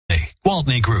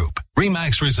Gwaltney Group,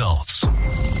 RE/MAX Results.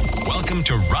 Welcome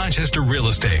to Rochester Real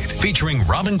Estate, featuring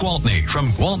Robin Gwaltney from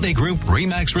Gwaltney Group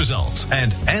RE/MAX Results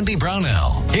and Andy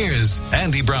Brownell. Here's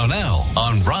Andy Brownell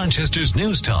on Rochester's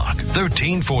News Talk,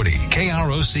 1340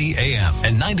 KROC AM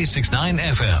and 96.9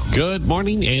 FM. Good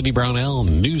morning, Andy Brownell,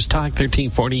 News Talk,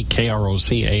 1340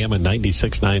 KROC AM and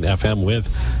 96.9 FM with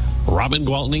Robin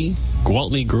Gwaltney,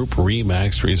 Gwaltney Group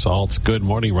RE/MAX Results. Good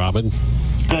morning, Robin.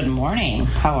 Good morning.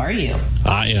 How are you?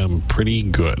 I am pretty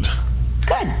good.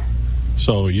 Good.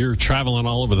 So you're traveling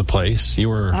all over the place.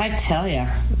 I tell you.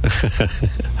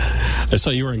 So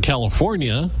you were in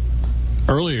California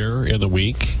earlier in the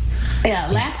week. Yeah,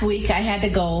 last week I had to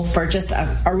go for just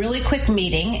a really quick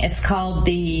meeting. It's called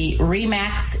the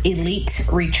RE/MAX Elite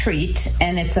Retreat,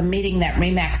 and it's a meeting that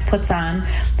RE/MAX puts on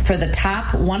for the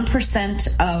top 1%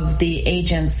 of the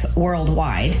agents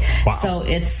worldwide. Wow. So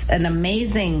it's an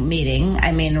amazing meeting.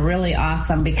 I mean, really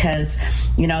awesome because,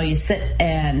 you sit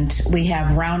and we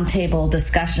have roundtable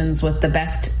discussions with the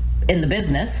best in the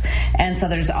business, and so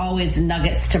there's always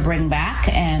nuggets to bring back,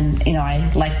 and I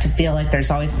like to feel like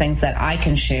there's always things that I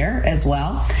can share as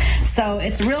well. So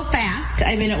it's real fast.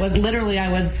 I mean, it was literally,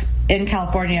 I was in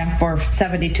California for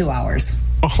 72 hours.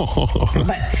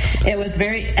 But it was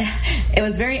very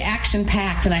action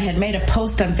packed, and I had made a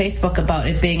post on Facebook about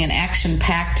it being an action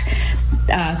packed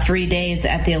 3 days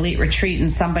at the Elite Retreat,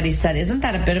 and somebody said, "Isn't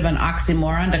that a bit of an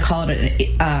oxymoron to call it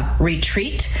a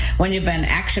retreat when you've been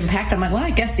action packed?" I'm like, well,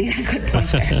 I guess you got a good point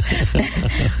there.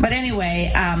 But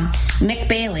anyway, Nick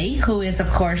Bailey, who is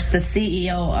of course the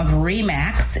CEO of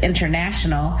RE/MAX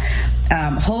International,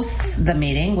 hosts the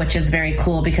meeting, which is very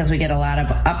cool because we get a lot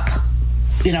of up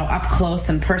close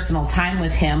and personal time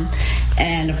with him.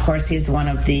 And of course, he's one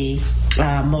of the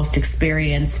most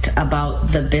experienced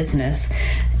about the business,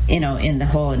 in the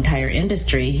whole entire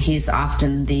industry. He's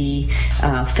often the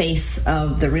face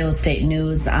of the real estate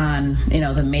news on,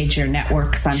 the major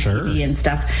networks on Sure. TV and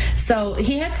stuff. So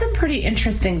he had some pretty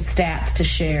interesting stats to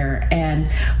share. And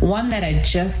one that I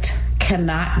just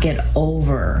cannot get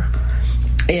over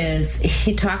is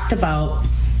he talked about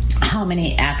how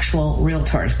many actual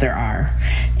realtors there are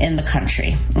in the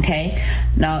country. Okay,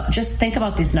 now just think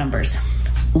about these numbers: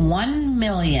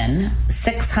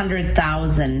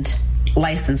 1,600,000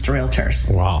 licensed realtors.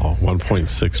 Wow,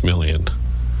 1.6 million.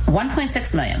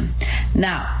 1.6 million.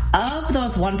 Now, of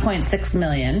those 1.6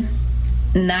 million,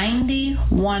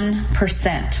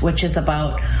 91%, which is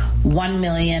about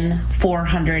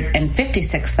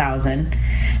 1,456,000,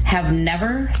 have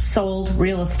never sold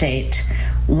real estate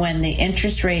when the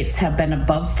interest rates have been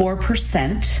above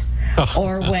 4%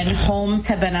 or when homes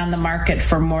have been on the market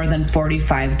for more than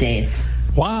 45 days.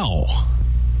 Wow.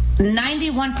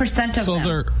 91% of them.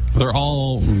 So they're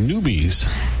all newbies.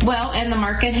 Well, and the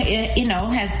market,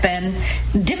 has been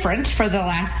different for the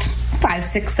last 5,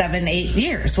 6, 7, 8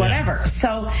 years, whatever.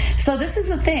 Yeah. So this is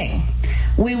the thing.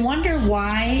 We wonder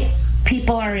why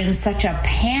people are in such a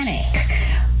panic.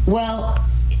 Well,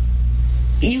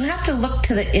 you have to look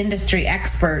to the industry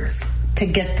experts to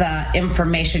get the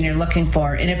information you're looking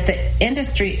for. And if the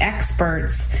industry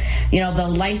experts, the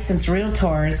licensed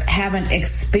realtors haven't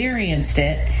experienced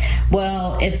it,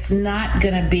 well, it's not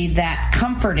going to be that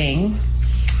comforting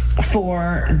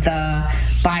for the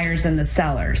buyers and the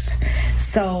sellers.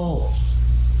 So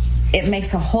it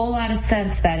makes a whole lot of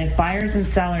sense that if buyers and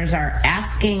sellers are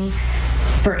asking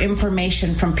for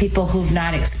information from people who've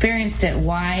not experienced it,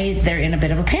 why they're in a bit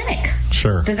of a panic.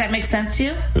 Sure. Does that make sense to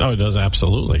you? Oh, it does,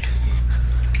 absolutely.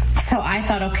 So I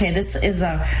thought, okay, this is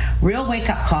a real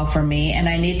wake-up call for me, and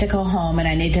I need to go home and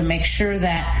I need to make sure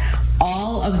that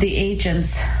all of the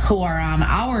agents who are on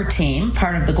our team,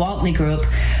 part of the Gwaltney Group,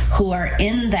 who are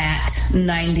in that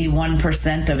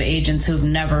 91% of agents who've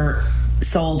never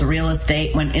sold real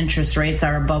estate when interest rates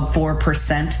are above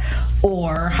 4%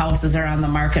 or houses are on the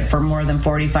market for more than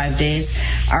 45 days,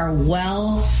 are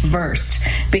well versed,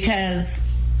 because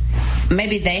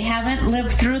maybe they haven't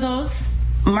lived through those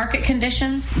market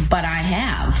conditions, but I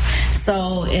have.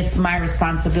 So it's my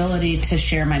responsibility to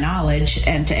share my knowledge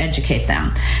and to educate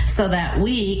them so that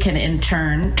we can in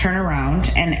turn turn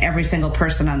around and every single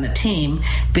person on the team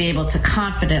be able to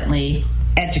confidently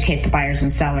educate the buyers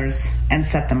and sellers and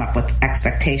set them up with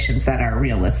expectations that are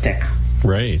realistic.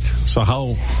 Right. So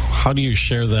how do you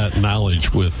share that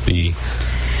knowledge with the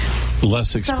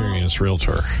less experienced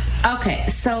realtor? Okay,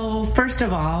 so first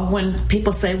of all, when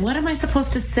people say, what am I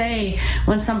supposed to say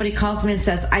when somebody calls me and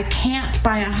says, I can't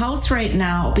buy a house right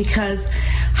now because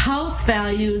house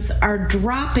values are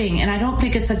dropping and I don't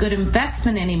think it's a good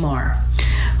investment anymore?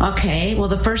 Okay, well,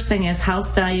 the first thing is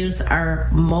house values are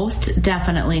most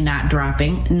definitely not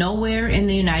dropping. Nowhere in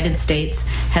the United States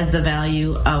has the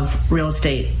value of real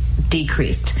estate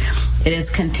decreased. It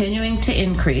is continuing to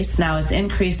increase. Now it's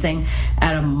increasing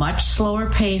at a much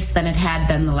slower pace than it had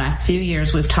been the last few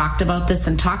years. We've talked about this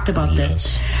and talked about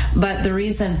this. But the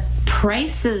reason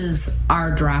prices are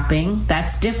dropping,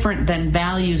 that's different than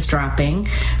values dropping.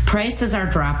 Prices are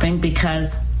dropping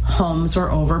because homes were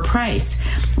overpriced.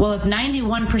 Well, if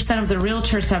 91% of the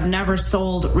realtors have never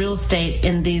sold real estate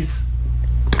in these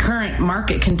current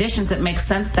market conditions, it makes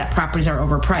sense that properties are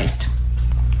overpriced.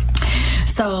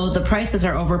 So the prices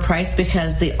are overpriced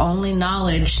because the only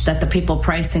knowledge that the people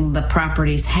pricing the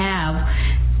properties have,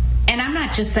 and I'm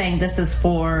not just saying this is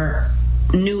for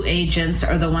new agents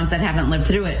or the ones that haven't lived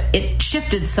through it, it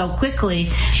shifted so quickly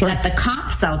that the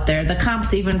comps out there, the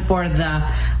comps even for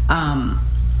the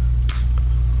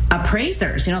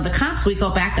appraisers, the comps, we go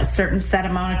back a certain set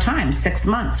amount of time, 6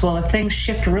 months. Well, if things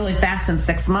shift really fast in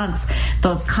 6 months,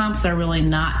 those comps are really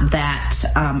not that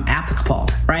applicable,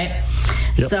 right?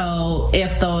 Yep. So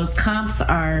if those comps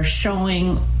are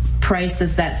showing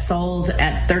prices that sold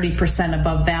at 30%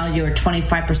 above value or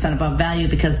 25% above value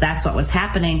because that's what was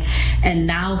happening, and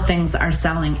now things are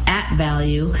selling at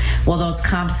value, well, those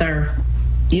comps are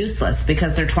useless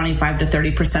because they're 25 to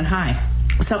 30% high.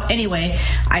 So anyway,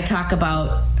 I've taught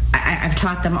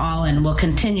them all and will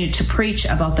continue to preach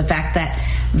about the fact that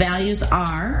values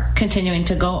are continuing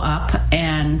to go up,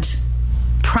 and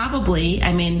probably,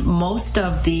 most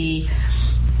of the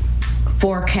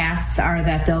forecasts are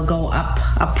that they'll go up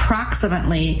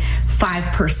approximately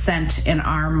 5% in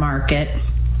our market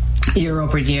year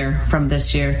over year from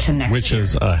this year to next year. Which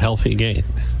is a healthy gain.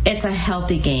 It's a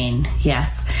healthy gain,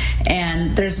 yes.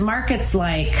 And there's markets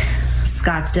like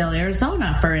Scottsdale,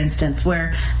 Arizona, for instance,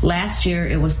 where last year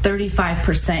it was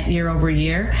 35% year over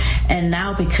year, and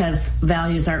now because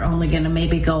values are only going to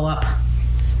maybe go up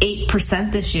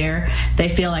 8% this year, they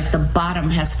feel like the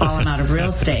bottom has fallen out of real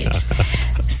estate.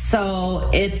 So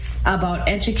it's about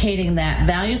educating that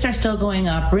values are still going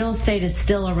up. Real estate is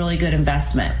still a really good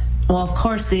investment. Well, of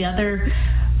course, the other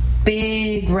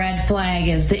big red flag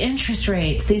is the interest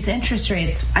rates. These interest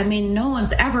rates, no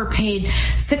one's ever paid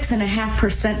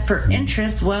 6.5% for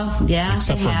interest. Well, yeah,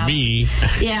 except they have. For me.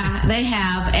 Yeah, they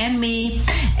have, and me,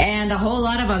 and a whole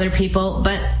lot of other people.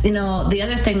 But, the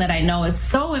other thing that I know is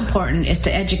so important is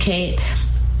to educate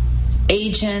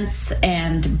agents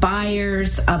and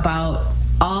buyers about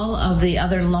all of the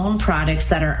other loan products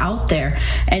that are out there.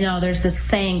 I know there's this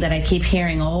saying that I keep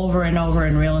hearing over and over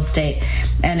in real estate,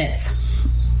 and it's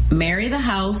marry the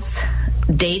house,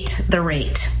 date the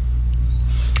rate.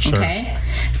 Sure. Okay?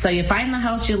 So you find the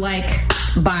house you like,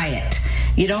 buy it.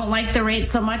 You don't like the rate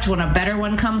so much, when a better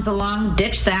one comes along,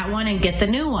 ditch that one and get the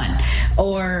new one.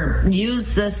 Or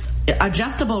use this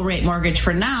adjustable rate mortgage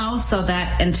for now so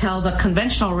that until the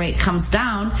conventional rate comes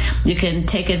down, you can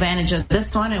take advantage of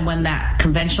this one, and when that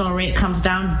conventional rate comes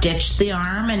down, ditch the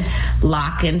ARM and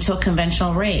lock into a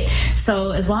conventional rate.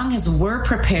 So as long as we're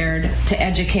prepared to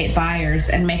educate buyers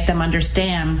and make them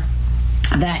understand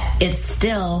that it's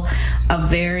still a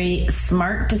very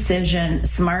smart decision,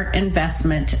 smart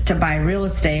investment to buy real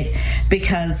estate,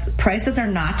 because prices are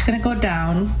not going to go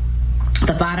down.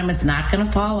 The bottom is not going to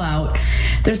fall out.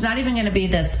 There's not even going to be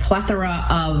this plethora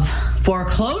of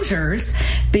foreclosures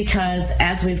because,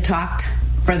 as we've talked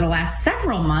for the last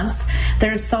several months,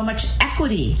 there's so much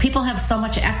equity. People have so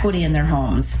much equity in their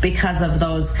homes because of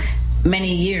those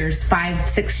many years,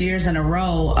 5-6 years in a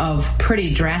row of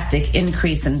pretty drastic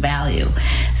increase in value.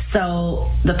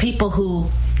 So the people who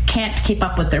can't keep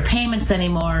up with their payments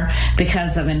anymore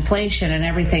because of inflation and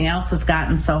everything else has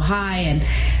gotten so high, and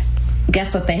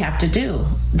guess what they have to do?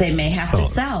 They may have to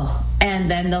sell, and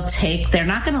then they're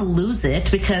not going to lose it,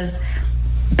 because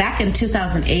back in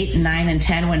 2008, 9, and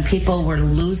 10, when people were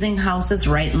losing houses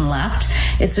right and left,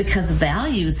 it's because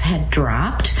values had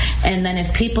dropped. And then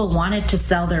if people wanted to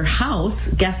sell their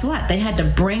house, guess what? They had to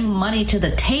bring money to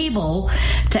the table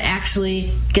to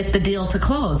actually get the deal to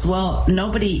close. Well,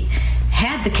 nobody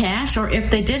had the cash, or if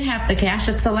they did have the cash,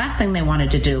 it's the last thing they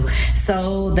wanted to do.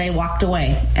 So they walked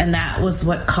away, and that was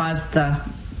what caused the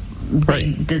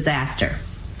big disaster.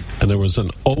 And there was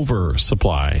an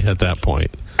oversupply at that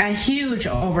point. A huge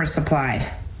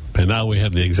oversupply. And now we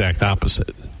have the exact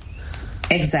opposite.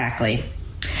 Exactly.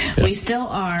 Yeah. We still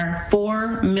are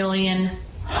 4 million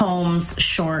homes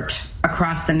short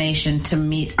across the nation to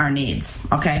meet our needs,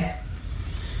 okay?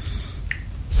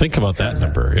 Think about that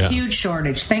number. Yeah. Huge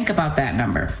shortage. Think about that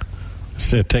number.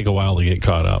 It'd take a while to get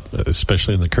caught up,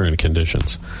 especially in the current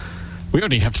conditions. We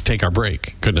already have to take our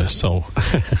break. Goodness. So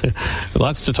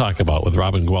lots to talk about with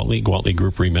Robin Gwaltney, Gwaltney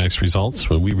Group RE/MAX results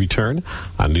when we return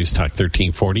on News Talk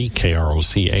 1340,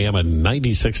 KROC AM and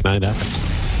 96.9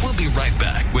 FM. We'll be right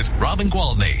back with Robin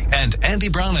Gwaltney and Andy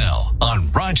Brownell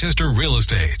on Rochester Real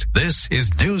Estate. This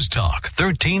is News Talk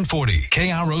 1340,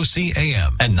 KROC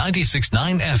AM and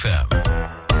 96.9 FM.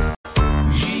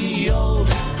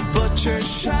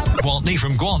 Gwaltney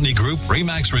from Gwaltney Group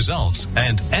RE/MAX results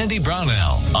and Andy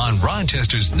Brownell on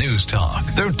Rochester's News Talk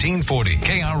 1340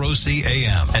 KROC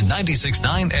AM and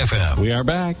 96.9 FM. We are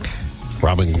back.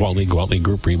 Robin Gwaltney, Gwaltney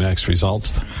Group RE/MAX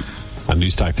results on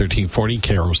News Talk 1340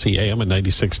 KROC AM and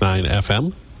 96.9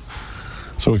 FM.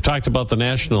 So we've talked about the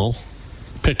national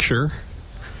picture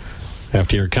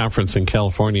after your conference in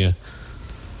California.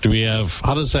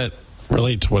 How does that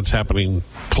relate to what's happening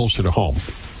closer to home?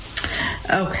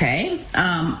 Okay.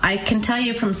 I can tell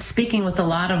you from speaking with a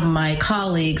lot of my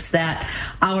colleagues that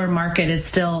our market is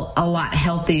still a lot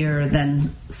healthier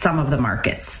than some of the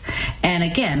markets. And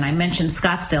again, I mentioned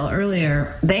Scottsdale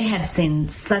earlier. They had seen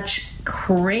such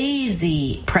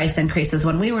crazy price increases.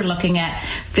 When we were looking at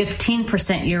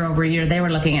 15% year over year, they were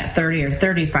looking at 30 or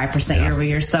 35% year over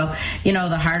year. So,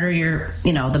 the harder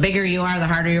the bigger you are, the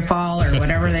harder you fall, or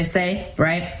whatever they say,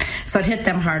 right? So it hit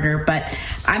them harder. But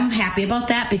I'm happy about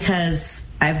that because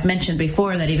I've mentioned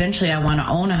before that eventually I want to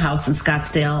own a house in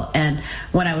Scottsdale. And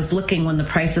when I was looking, when the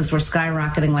prices were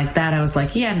skyrocketing like that, I was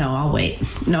like, yeah, no, I'll wait.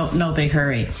 No big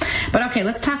hurry. But okay,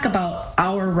 let's talk about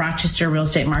our Rochester real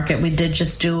estate market. We did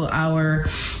just do our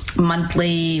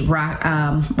monthly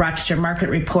Rochester market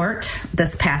report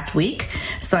this past week,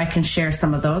 so I can share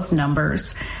some of those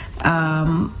numbers.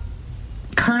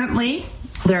 Currently,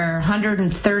 there are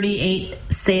 138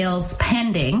 sales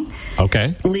pending.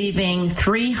 Okay. Leaving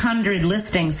 300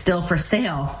 listings still for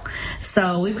sale.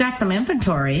 So we've got some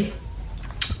inventory.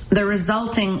 The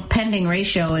resulting pending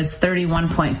ratio is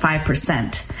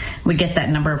 31.5%. We get that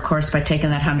number, of course, by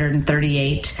taking that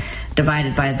 138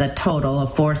 divided by the total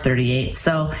of 438.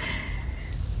 So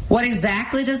what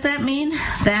exactly does that mean?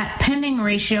 That pending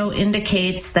ratio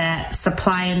indicates that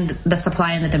the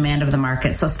supply and the demand of the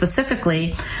market. So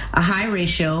specifically, a high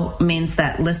ratio means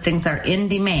that listings are in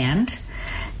demand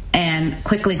and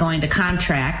quickly going to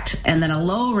contract. And then a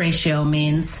low ratio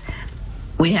means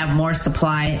we have more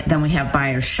supply than we have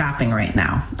buyers shopping right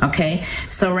now. Okay?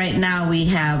 So right now we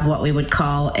have what we would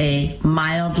call a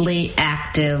mildly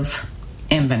active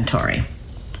inventory.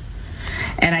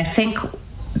 And I think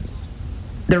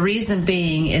the reason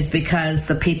being is because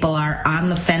the people are on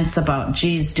the fence about,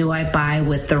 geez, do I buy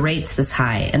with the rates this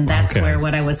high? And that's where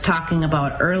what I was talking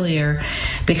about earlier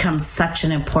becomes such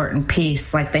an important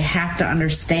piece. Like, they have to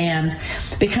understand,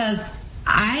 because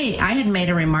I had made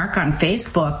a remark on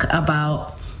Facebook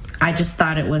about, I just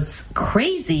thought it was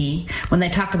crazy when they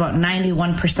talked about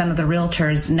 91% of the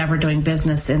realtors never doing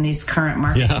business in these current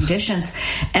market conditions.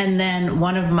 And then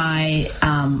one of my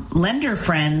lender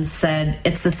friends said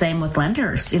it's the same with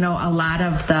lenders. A lot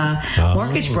of the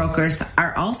mortgage brokers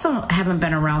are also haven't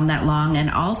been around that long.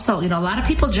 And also, a lot of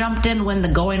people jumped in when the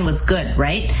going was good,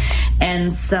 right?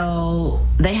 And so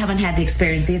they haven't had the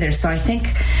experience either. So I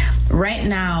think right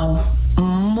now,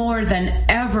 more than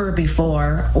ever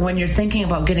before, when you're thinking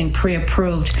about getting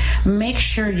pre-approved, make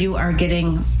sure you are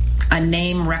getting a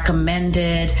name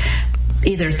recommended,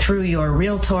 either through your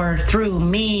realtor, through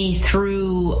me,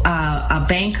 through a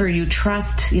banker you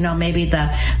trust. Maybe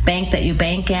the bank that you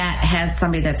bank at has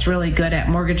somebody that's really good at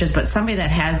mortgages, but somebody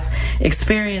that has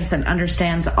experience and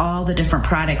understands all the different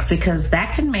products, because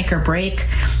that can make or break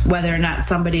whether or not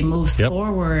somebody moves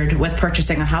forward with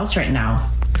purchasing a house right now.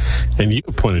 And you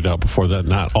pointed out before that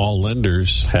not all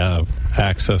lenders have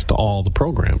access to all the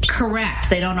programs. Correct.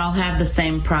 They don't all have the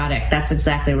same product. That's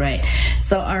exactly right.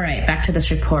 So, all right, back to this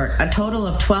report. A total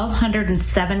of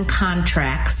 1,207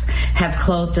 contracts have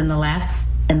closed in the last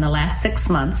 6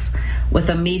 months, with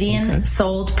a median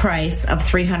sold price of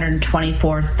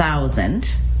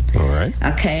 $324,000. All right.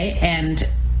 Okay, and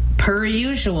per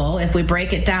usual, if we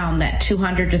break it down, that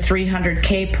 200 to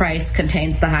 300K price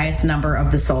contains the highest number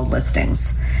of the sold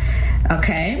listings.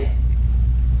 Okay.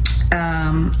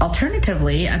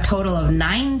 Alternatively, a total of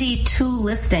 92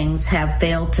 listings have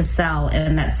failed to sell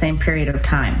in that same period of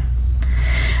time.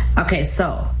 Okay,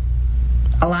 so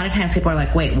a lot of times people are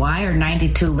like, wait, why are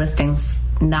 92 listings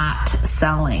not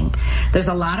selling? There's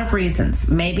a lot of reasons.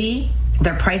 Maybe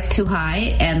they're priced too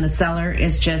high and the seller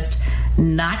is just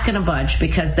not going to budge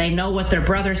because they know what their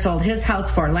brother sold his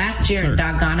house for last year, and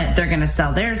doggone it, they're going to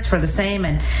sell theirs for the same.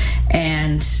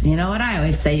 And you know what I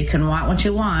always say, you can want what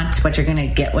you want, but you're going to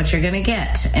get what you're going to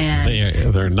get.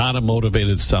 And they're not a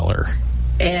motivated seller.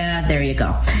 Yeah, there you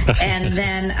go. And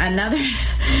then another,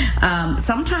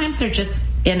 sometimes they're just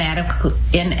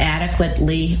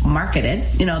inadequately marketed.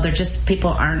 They're just,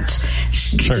 people aren't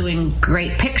doing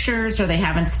great pictures, or they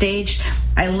haven't staged.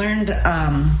 I learned,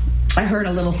 I heard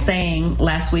a little saying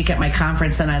last week at my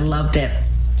conference, and I loved it.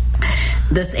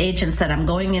 This agent said, I'm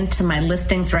going into my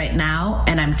listings right now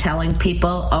and I'm telling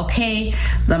people, okay,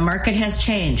 the market has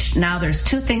changed. Now there's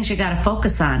two things you got to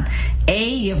focus on. A,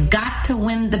 you've got to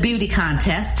win the beauty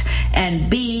contest, and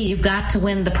B, you've got to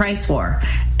win the price war.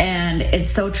 And it's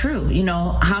so true.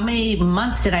 How many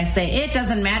months did I say, it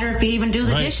doesn't matter if you even do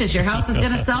the dishes, your house is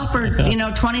going to sell for,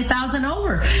 $20,000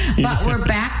 over. But we're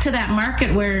back to that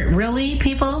market where really,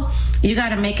 people, you got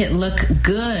to make it look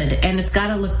good, and it's got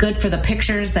to look good for the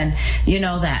pictures. And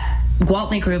that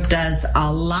Gwaltney Group does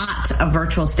a lot of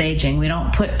virtual staging. We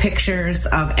don't put pictures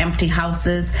of empty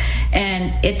houses,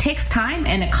 and it takes time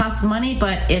and it costs money,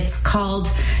 but it's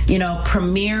called,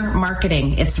 premier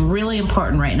marketing. It's really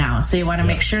important right now. So you want to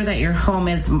make sure that your home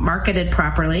is marketed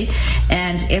properly.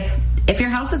 And if your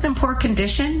house is in poor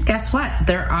condition, guess what?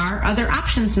 There are other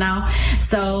options now.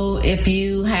 So if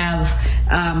you have,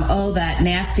 that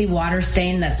nasty water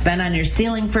stain that's been on your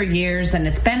ceiling for years and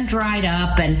it's been dried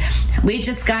up and we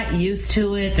just got used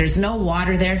to it, there's no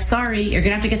water there, sorry, you're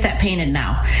going to have to get that painted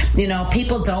now.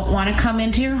 People don't want to come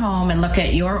into your home and look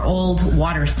at your old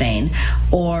water stain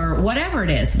or whatever it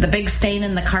is, the big stain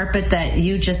in the carpet that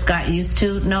you just got used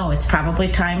to. No, it's probably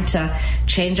time to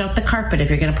change out the carpet if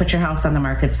you're going to put your house on the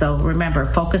market. So remember,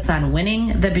 focus on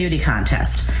winning the beauty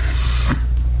contest.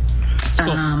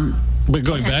 But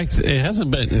going back, it hasn't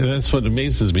been, that's what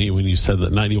amazes me when you said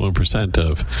that 91%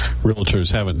 of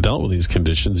realtors haven't dealt with these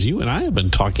conditions. You and I have been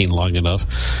talking long enough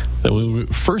that when we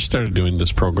first started doing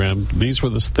this program, these were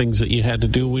the things that you had to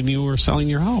do when you were selling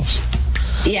your house.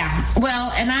 Yeah,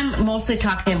 well, and I'm mostly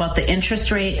talking about the interest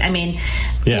rate.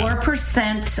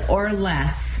 4% or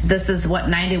less. This is what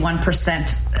 91%,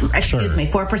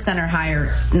 4% or higher,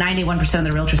 91% of the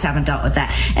realtors haven't dealt with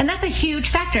that. And that's a huge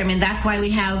factor. That's why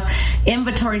we have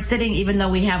inventory sitting, even though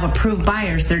we have approved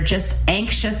buyers. They're just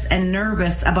anxious and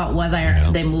nervous about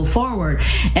whether they move forward.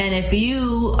 And if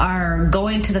you are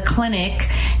going to the clinic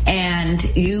and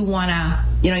you want to,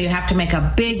 you have to make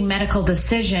a big medical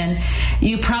decision,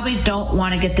 you probably don't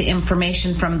want to get the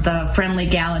information from the friendly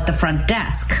gal at the front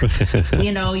desk.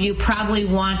 You probably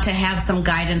want to have some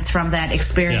guidance from that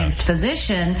experienced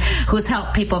physician who's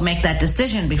helped people make that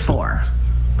decision before.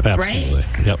 Absolutely.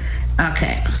 Right? Yep.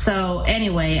 Okay. So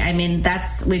anyway,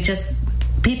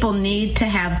 people need to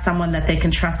have someone that they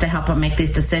can trust to help them make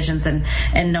these decisions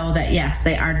and know that, yes,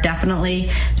 they are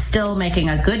definitely still making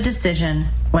a good decision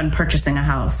when purchasing a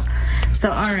house. So,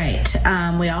 all right.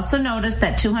 We also noticed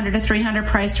that 200 to 300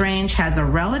 price range has a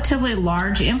relatively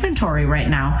large inventory right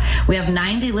now. We have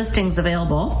 90 listings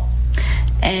available,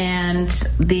 and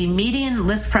the median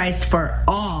list price for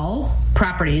all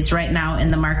properties right now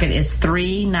in the market is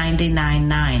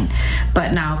 $399,900.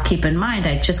 But now keep in mind,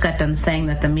 I just got done saying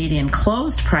that the median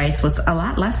closed price was a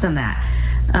lot less than that.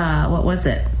 What was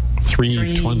it?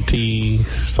 $320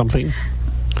 something.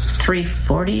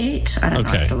 348. I don't know.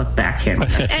 I have to look back here.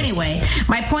 Anyway,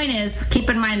 my point is, keep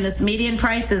in mind this median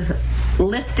price is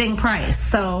listing price.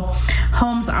 So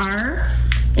homes are,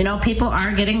 people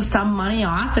are getting some money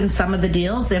off in some of the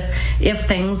deals if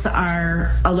things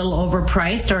are a little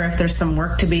overpriced or if there's some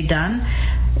work to be done.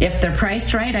 If they're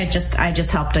priced right, I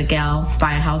just helped a gal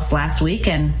buy a house last week,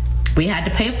 and we had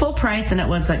to pay full price, and it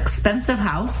was an expensive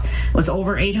house. It was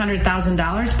over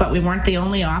 $800,000, but we weren't the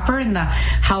only offer, and the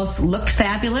house looked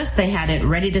fabulous. They had it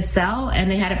ready to sell, and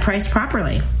they had it priced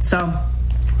properly. So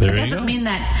it doesn't mean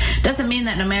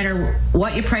that no matter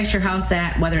what you price your house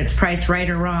at, whether it's priced right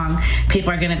or wrong, people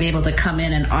are going to be able to come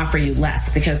in and offer you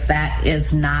less, because that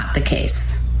is not the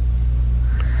case.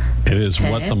 It is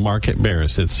what the market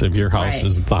bears. It's if your house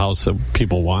is the house that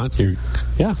people want, And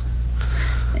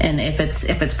if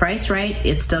it's priced right,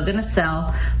 it's still going to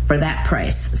sell for that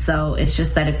price. So it's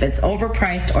just that if it's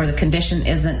overpriced or the condition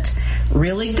isn't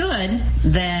really good,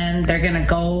 then they're going to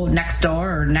go next door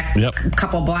or a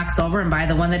couple blocks over and buy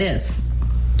the one that is.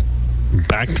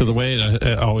 Back to the way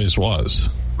it always was.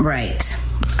 Right.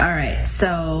 All right.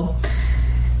 So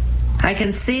I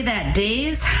can see that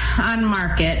days on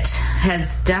market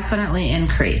has definitely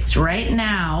increased. Right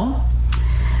now,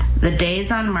 the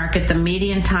days on market, the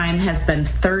median time has been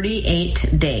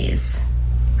 38 days.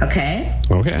 Okay?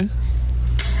 Okay.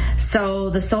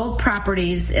 So the sold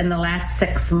properties in the last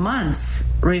 6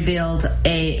 months revealed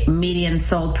a median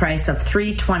sold price of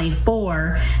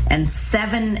 $324 and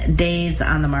 7 days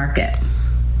on the market.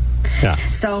 Yeah.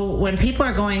 So when people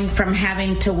are going from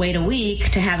having to wait a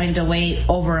week to having to wait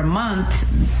over a month,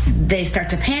 they start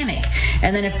to panic.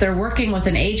 And then if they're working with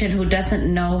an agent who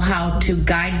doesn't know how to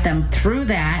guide them through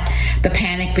that, the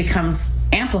panic becomes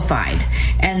amplified.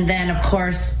 And then, of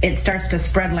course, it starts to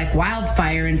spread like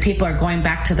wildfire, and people are going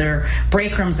back to their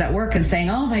break rooms at work and saying,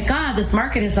 oh my God, this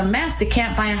market is a mess. You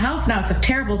can't buy a house now. It's a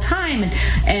terrible time.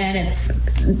 And it's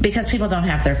because people don't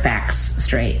have their facts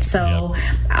straight. So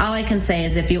all I can say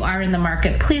is if you are in the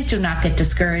market, please do not get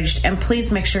discouraged, and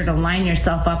please make sure to line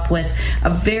yourself up with a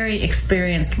very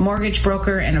experienced mortgage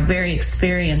broker and a very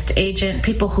experienced agent,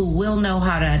 people who will know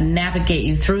how to navigate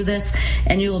you through this,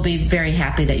 and you will be very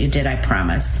happy that you did, I promise.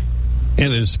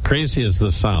 And as crazy as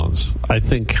this sounds, I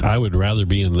think I would rather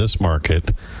be in this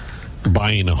market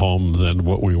buying a home than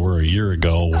what we were a year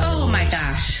ago. Oh my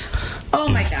gosh. Oh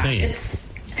my gosh. Insane.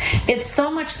 It's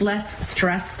so much less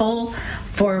stressful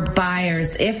for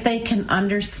buyers if they can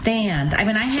understand. I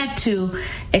mean, I had to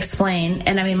explain,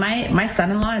 and I mean, my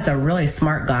son-in-law is a really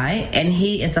smart guy, and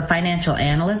he is a financial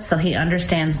analyst, so he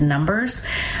understands numbers.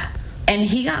 And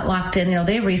he got locked in.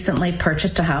 They recently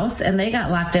purchased a house, and they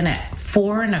got locked in at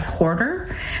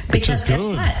 4.25%. Because guess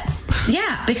what?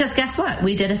 Yeah, because guess what?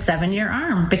 We did a 7-year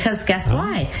ARM. Because guess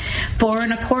why?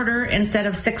 4.25% instead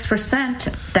of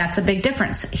 6%. That's a big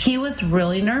difference. He was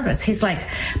really nervous. He's like,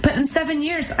 but in 7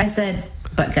 years, I said,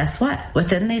 but guess what?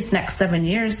 Within these next 7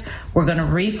 years, we're going to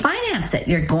refinance it.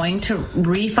 You're going to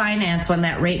refinance when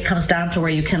that rate comes down to where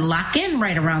you can lock in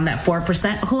right around that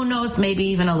 4%. Who knows, maybe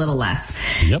even a little less.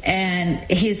 Yep. And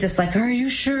he's just like, are you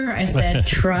sure? I said,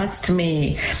 trust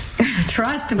me.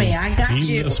 Trust me. I got I've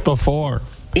seen you. this before.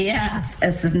 Yes,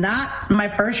 this is not my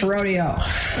first rodeo.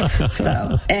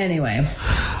 So anyway.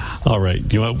 All right.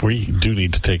 We do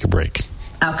need to take a break.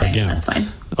 Okay, again. That's fine.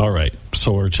 All right.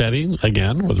 So we're chatting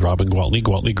again with Robin Gwaltney,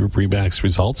 Gwaltney Group RE/MAX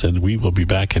Results, and we will be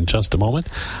back in just a moment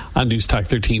on News Talk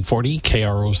 1340,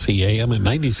 KROC AM and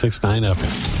 96.9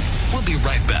 FM. We'll be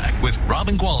right back with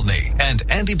Robin Gwaltney and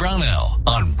Andy Brownell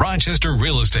on Rochester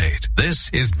Real Estate. This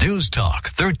is News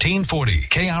Talk 1340,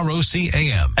 KROC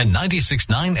AM and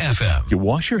 96.9 FM. You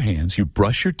wash your hands, you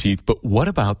brush your teeth, but what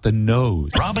about the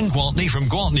nose? Robin Gwaltney from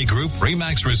Gwaltney Group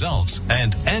RE/MAX Results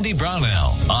and Andy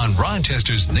Brownell on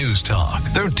Rochester's News Talk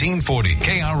 1340,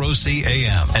 KROC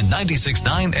AM and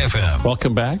 96.9 FM.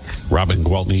 Welcome back. Robin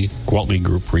Gwaltney, Gwaltney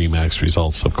Group RE/MAX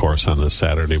Results, of course, on this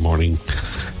Saturday morning.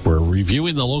 We're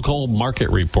reviewing the local market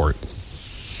report.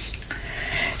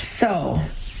 So,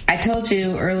 I told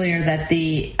you earlier that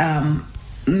the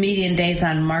median days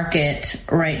on market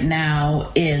right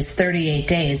now is 38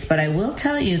 days, but I will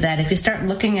tell you that if you start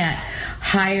looking at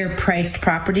higher priced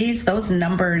properties, those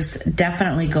numbers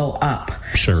definitely go up.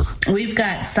 Sure. We've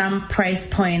got some price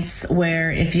points where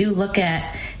if you look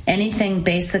at anything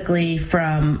basically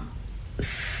from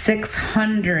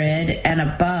 600 and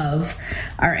above,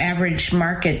 our average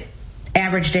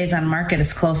days on market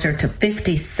is closer to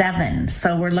 57.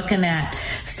 So we're looking at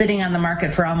sitting on the market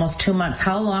for almost 2 months.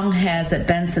 How long has it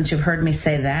been since you've heard me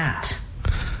say that?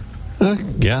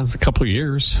 Yeah, a couple of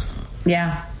years.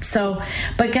 Yeah. So,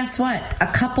 but guess what? A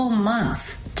couple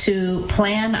months to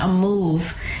plan a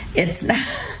move, it's not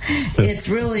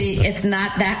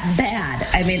that bad.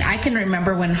 I mean, I can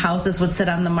remember when houses would sit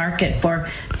on the market for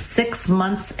 6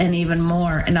 months and even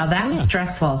more. And now that was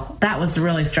stressful. That was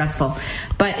really stressful.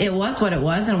 But it was what it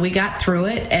was, and we got through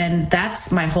it. And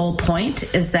that's my whole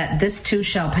point, is that this too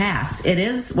shall pass. It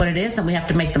is what it is, and we have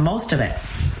to make the most of it.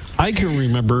 I can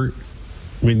remember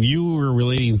when you were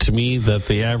relating to me that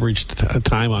the average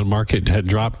time on market had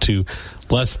dropped to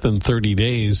less than 30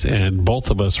 days, and both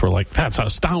of us were like, that's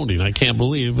astounding. I can't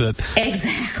believe that.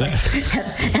 Exactly.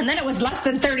 And then it was less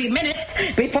than 30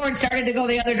 minutes before it started to go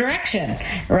the other direction,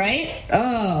 right?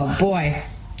 Oh, boy.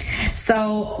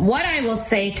 So what I will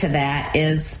say to that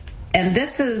is, and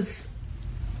this is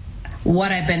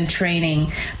what I've been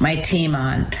training my team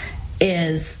on,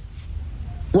 is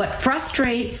what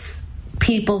frustrates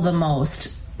people the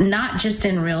most, not just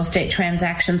in real estate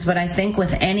transactions, but I think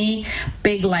with any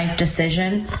big life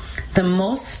decision, the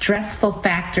most stressful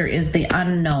factor is the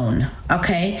unknown,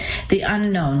 okay? The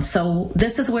unknown. So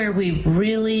this is where we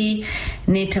really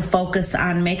need to focus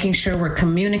on making sure we're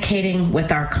communicating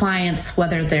with our clients,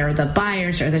 whether they're the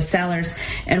buyers or the sellers,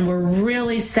 and we're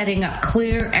really setting up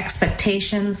clear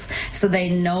expectations so they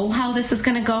know how this is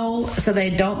going to go, so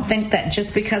they don't think that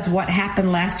just because what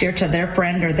happened last year to their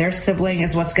friend or their sibling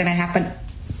is what's going to happen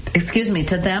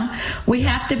to them. We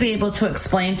have to be able to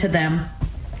explain to them,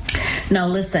 no,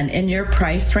 listen, in your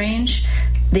price range,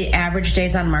 the average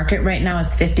days on market right now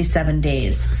is 57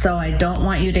 days. So I don't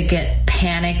want you to get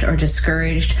panicked or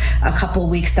discouraged a couple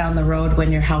weeks down the road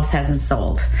when your house hasn't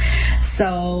sold.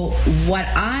 So what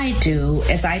I do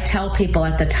is I tell people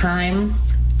at the time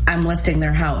I'm listing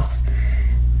their house,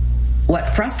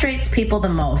 what frustrates people the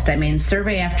most, I mean,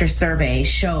 survey after survey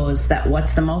shows that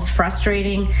what's the most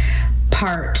frustrating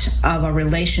part of a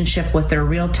relationship with their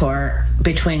realtor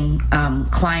between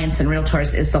clients and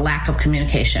realtors is the lack of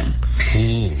communication.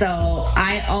 So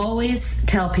I always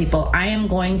tell people I am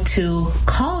going to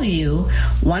call you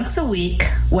once a week,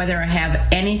 whether I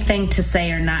have anything to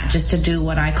say or not, just to do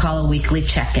what I call a weekly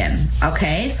check-in.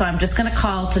 Okay, so I'm just going to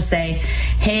call to say,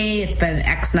 hey, it's been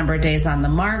X number of days on the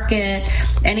market.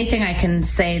 Anything I can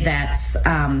say that's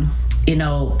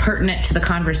pertinent to the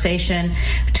conversation.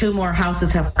 2 more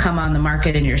houses have come on the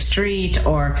market in your street,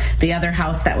 or the other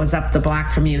house that was up the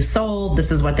block from you sold.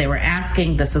 This is what they were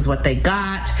asking. This is what they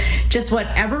got. Just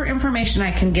whatever information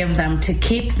I can give them to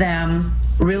keep them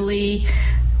really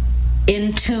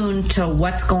in tune to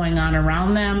what's going on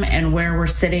around them and where we're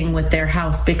sitting with their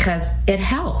house, because it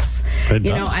helps.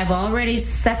 I've already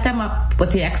set them up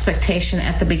with the expectation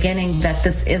at the beginning that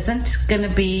this isn't going to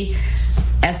be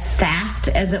as fast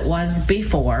as it was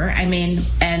before. I mean,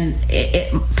 and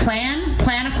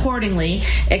plan accordingly.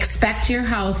 Expect your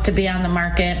house to be on the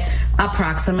market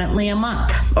approximately a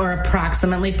month or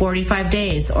approximately 45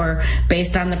 days, or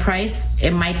based on the price,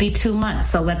 it might be 2 months.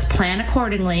 So let's plan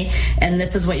accordingly, and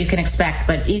this is what you can expect.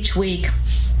 But each week,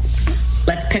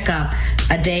 let's pick a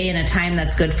day and a time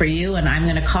that's good for you, and I'm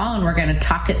going to call and we're going to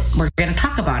talk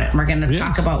about it. We're going to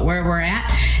talk about where we're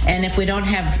at, and if we don't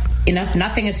have enough,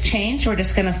 nothing has changed, we're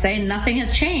just going to say nothing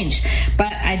has changed.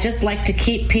 But I just like to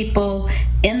keep people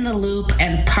in the loop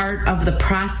and part of the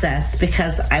process,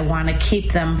 because I want to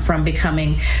keep them from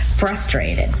becoming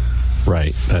frustrated.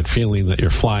 Right, that feeling that you're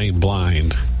flying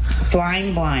blind.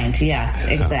 Flying blind, yes,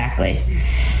 exactly.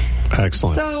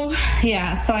 Excellent. So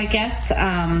I guess,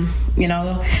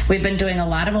 we've been doing a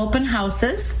lot of open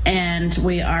houses, and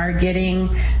we are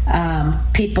getting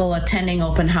people attending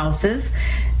open houses.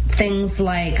 Things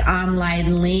like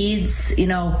online leads,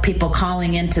 people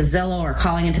calling into Zillow or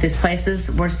calling into these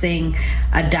places. We're seeing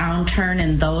a downturn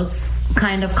in those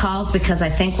kind of calls, because I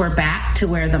think we're back to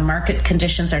where the market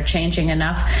conditions are changing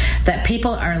enough that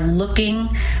people are looking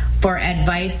for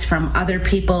advice from other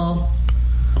people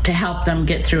to help them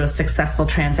get through a successful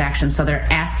transaction. So they're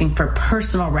asking for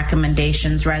personal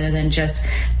recommendations rather than just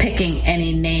picking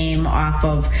any name off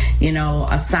of,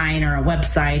 a sign or a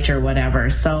website or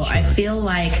whatever. So I feel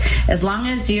like as long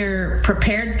as you're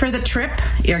prepared for the trip,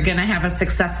 you're going to have a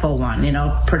successful one, And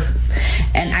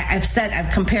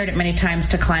I've compared it many times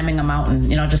to climbing a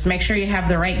mountain. Just make sure you have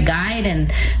the right guide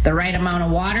and the right amount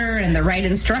of water and the right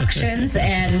instructions,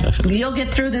 and you'll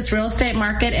get through this real estate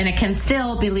market. And it can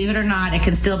still, believe it or not, it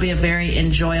can still be a very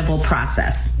enjoyable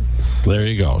process. There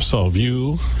you go. So if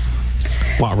you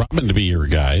want Robin to be your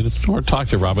guide, or talk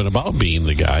to Robin about being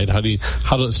the guide, how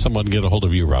does someone get a hold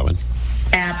of you, Robin?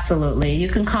 Absolutely. You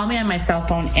can call me on my cell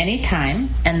phone anytime,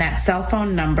 and that cell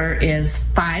phone number is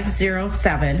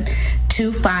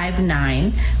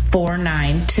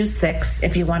 507-259-4926.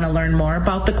 If you want to learn more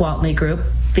about the Gwaltney Group,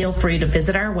 feel free to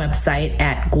visit our website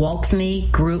at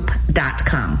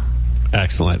gwaltneygroup.com.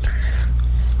 Excellent.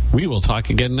 We will talk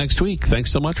again next week.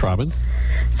 Thanks so much, Robin.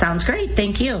 Sounds great.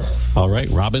 Thank you. All right.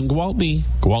 Robin Gwaltney,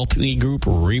 Gwaltney Group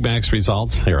RE/MAX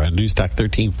Results here on Newstalk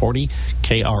 1340,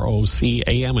 KROC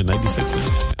AM and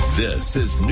 96.9. This is